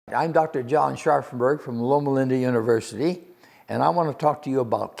I'm Dr. John Scharffenberg from Loma University, and I want to talk to you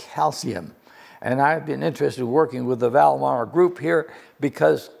about calcium. And I've been interested in working with the Valmar group here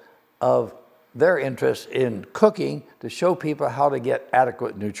because of their interest in cooking to show people how to get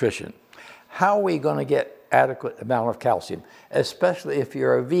adequate nutrition. How are we going to get adequate amount of calcium, especially if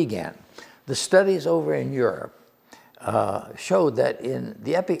you're a vegan? The studies over in Europe showed that in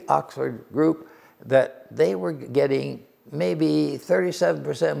the M.P.H Oxford group that they were getting maybe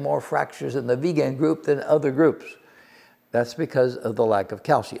 37% more fractures in the vegan group than other groups. That's because of the lack of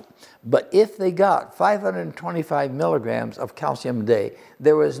calcium. But if they got 525 milligrams of calcium a day,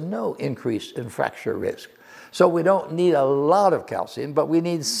 there was no increase in fracture risk. So we don't need a lot of calcium, but we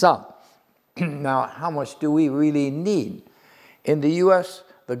need some. Now, how much do we really need? In the US,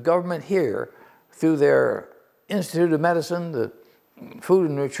 the government here, through their Institute of Medicine, the Food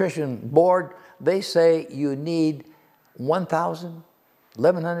and Nutrition Board, they say you need 1,000,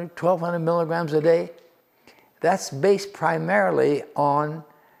 1,100, 1,200 milligrams a day. That's based primarily on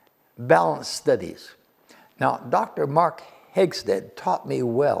balanced studies. Now, Dr. Mark Hegsted taught me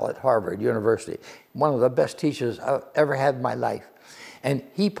well at Harvard University, one of the best teachers I've ever had in my life. And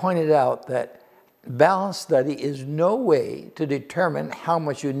he pointed out that balanced study is no way to determine how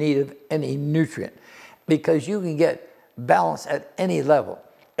much you need of any nutrient, because you can get balance at any level.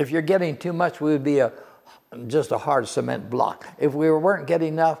 If you're getting too much, we would be just a hard cement block. If we weren't getting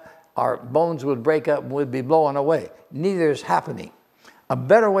enough, our bones would break up and we'd be blowing away. Neither is happening. A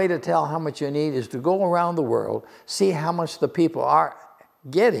better way to tell how much you need is to go around the world, see how much the people are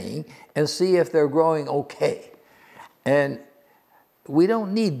getting, and see if they're growing okay. And we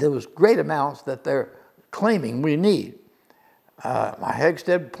don't need those great amounts that they're claiming we need.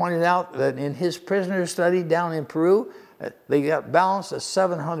 Hegsted pointed out that in his prisoner study down in Peru, they got balanced at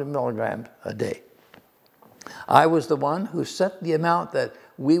 700 milligrams a day. I was the one who set the amount that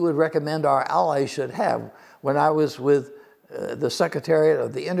we would recommend our allies should have when I was with the Secretariat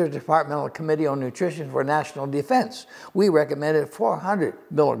of the Interdepartmental Committee on Nutrition for National Defense. We recommended 400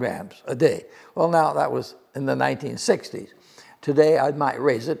 milligrams a day. Well, now that was in the 1960s. Today, I might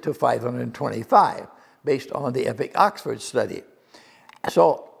raise it to 525 based on the M.P.H Oxford study.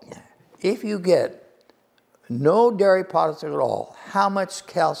 So if you get no dairy products at all, how much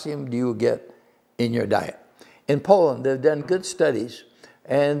calcium do you get in your diet? In Poland, they've done good studies,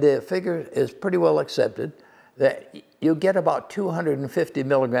 and the figure is pretty well accepted that you get about 250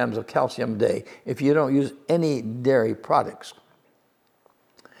 milligrams of calcium a day if you don't use any dairy products.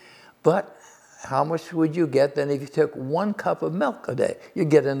 But how much would you get then if you took 1 cup of milk a day? You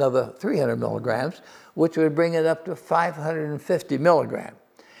get another 300 milligrams, which would bring it up to 550 milligrams.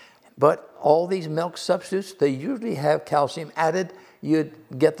 But all these milk substitutes, they usually have calcium added. You'd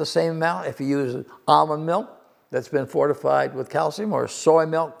get the same amount if you use almond milk that's been fortified with calcium, or soy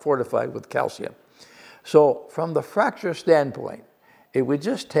milk fortified with calcium. So from the fracture standpoint, it would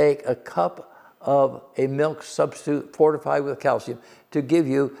just take a cup of a milk substitute fortified with calcium to give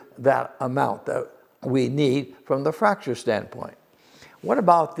you that amount that we need from the fracture standpoint. What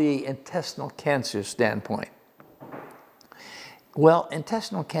about the intestinal cancer standpoint? Well,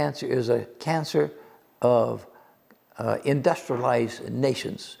 intestinal cancer is a cancer of industrialized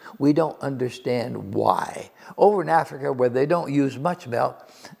nations. We don't understand why. Over in Africa, where they don't use much milk,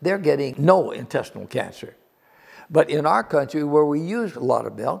 they're getting no intestinal cancer. But in our country, where we use a lot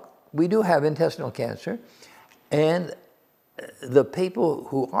of milk, we do have intestinal cancer. And the people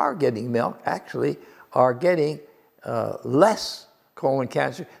who are getting milk actually are getting less colon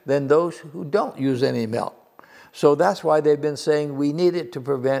cancer than those who don't use any milk. So that's why they've been saying we need it to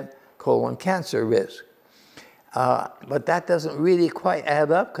prevent colon cancer risk. But that doesn't really quite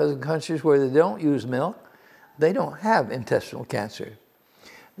add up, because in countries where they don't use milk, they don't have intestinal cancer.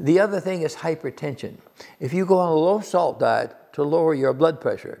 The other thing is hypertension. If you go on a low-salt diet to lower your blood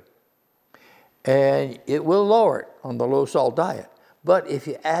pressure, and it will lower it on the low-salt diet, but if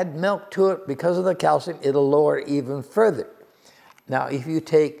you add milk to it because of the calcium, it'll lower it even further. Now, if you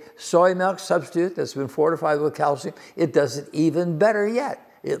take soy milk substitute that's been fortified with calcium, it does it even better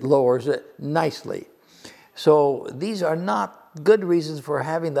yet. It lowers it nicely. So these are not good reasons for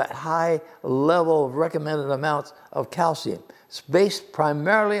having that high level of recommended amounts of calcium. It's based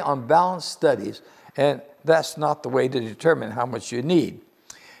primarily on balanced studies, and that's not the way to determine how much you need.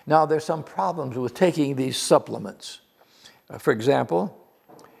 Now, there's some problems with taking these supplements. For example,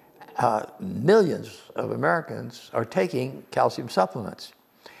 millions of Americans are taking calcium supplements.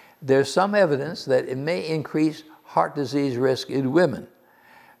 There's some evidence that it may increase heart disease risk in women.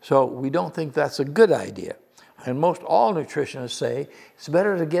 So we don't think that's a good idea. And most all nutritionists say it's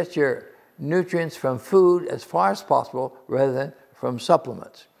better to get your nutrients from food as far as possible rather than from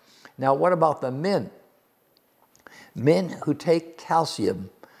supplements. Now, what about the men? Men who take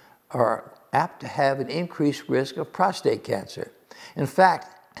calcium are apt to have an increased risk of prostate cancer. In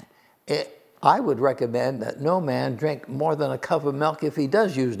fact, I would recommend that no man drink more than a cup of milk if he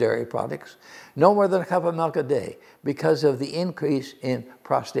does use dairy products, no more than a cup of milk a day, because of the increase in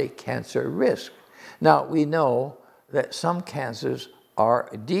prostate cancer risk. Now, we know that some cancers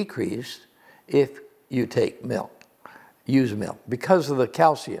are decreased if you take milk, use milk, because of the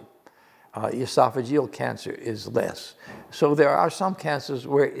calcium. Esophageal cancer is less. So there are some cancers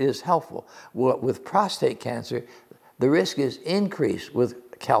where it is helpful. With prostate cancer, the risk is increased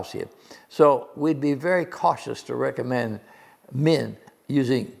with calcium. So we'd be very cautious to recommend men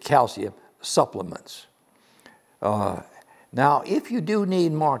using calcium supplements. Now, if you do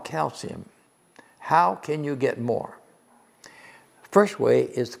need more calcium, how can you get more? First way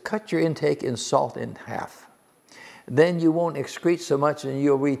is to cut your intake in salt in half. Then you won't excrete so much and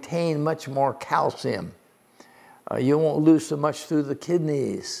you'll retain much more calcium. You won't lose so much through the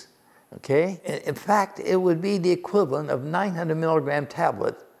kidneys, okay? In fact, it would be the equivalent of 900 milligram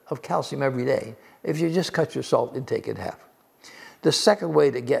tablet of calcium every day if you just cut your salt intake in half. The second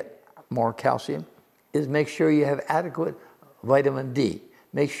way to get more calcium is make sure you have adequate vitamin D.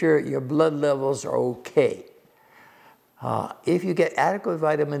 Make sure your blood levels are okay. If you get adequate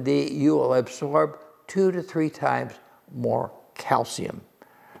vitamin D, you will absorb 2 to 3 times more calcium.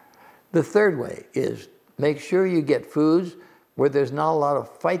 The third way is make sure you get foods where there's not a lot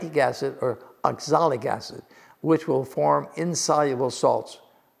of phytic acid or oxalic acid, which will form insoluble salts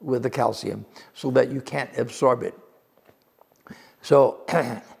with the calcium so that you can't absorb it. So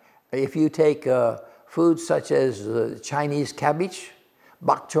if you take foods such as Chinese cabbage,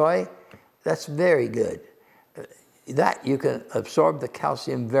 bok choy, that's very good. That you can absorb the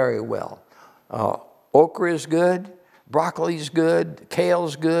calcium very well. Okra is good, broccoli is good, kale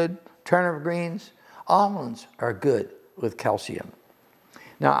is good, turnip greens, almonds are good with calcium.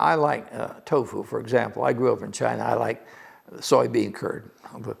 Now, I like tofu, for example. I grew up in China. I like soybean curd,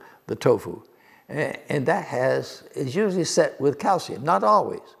 the tofu. And that is usually set with calcium, not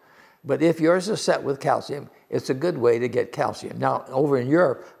always. But if yours is set with calcium, it's a good way to get calcium. Now, over in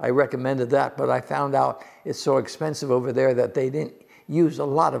Europe, I recommended that, but I found out it's so expensive over there that they didn't use a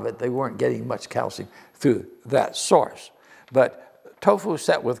lot of it. They weren't getting much calcium through that source. But tofu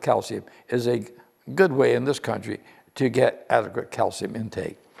set with calcium is a good way in this country to get adequate calcium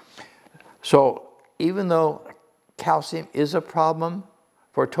intake. So even though calcium is a problem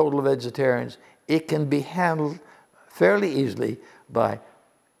for total vegetarians, it can be handled fairly easily by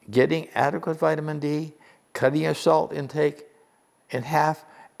getting adequate vitamin D, cutting your salt intake in half,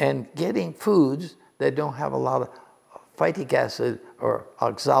 and getting foods that don't have a lot of phytic acid or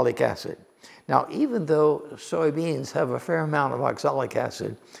oxalic acid. Now, even though soybeans have a fair amount of oxalic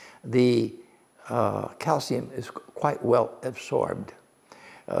acid, the calcium is quite well absorbed.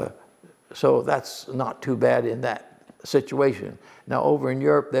 So that's not too bad in that situation. Now, over in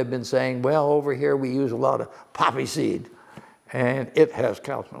Europe, they've been saying, well, over here we use a lot of poppy seed, and it has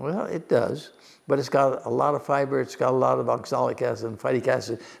calcium. Well, it does, but it's got a lot of fiber, it's got a lot of oxalic acid and phytic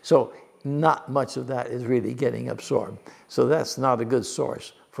acid, so not much of that is really getting absorbed. So that's not a good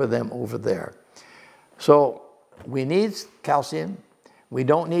source for them over there. So we need calcium. We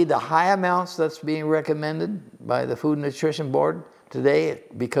don't need the high amounts that's being recommended by the Food and Nutrition Board today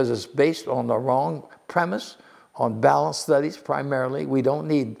because it's based on the wrong premise, on balanced studies primarily. We don't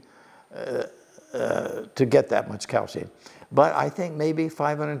need to get that much calcium. But I think maybe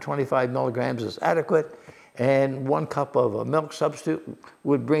 525 milligrams is adequate, and 1 cup of a milk substitute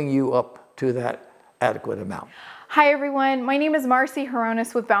would bring you up to that adequate amount. Hi everyone, my name is Marcy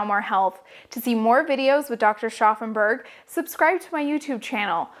Hronis with Valmar Health. To see more videos with Dr. Scharffenberg, subscribe to my YouTube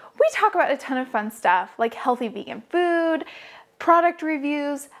channel. We talk about a ton of fun stuff like healthy vegan food, product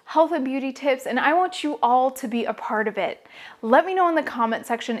reviews, health and beauty tips, and I want you all to be a part of it. Let me know in the comment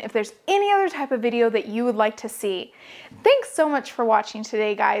section if there's any other type of video that you would like to see. Thanks so much for watching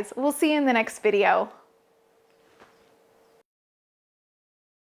today, guys. We'll see you in the next video.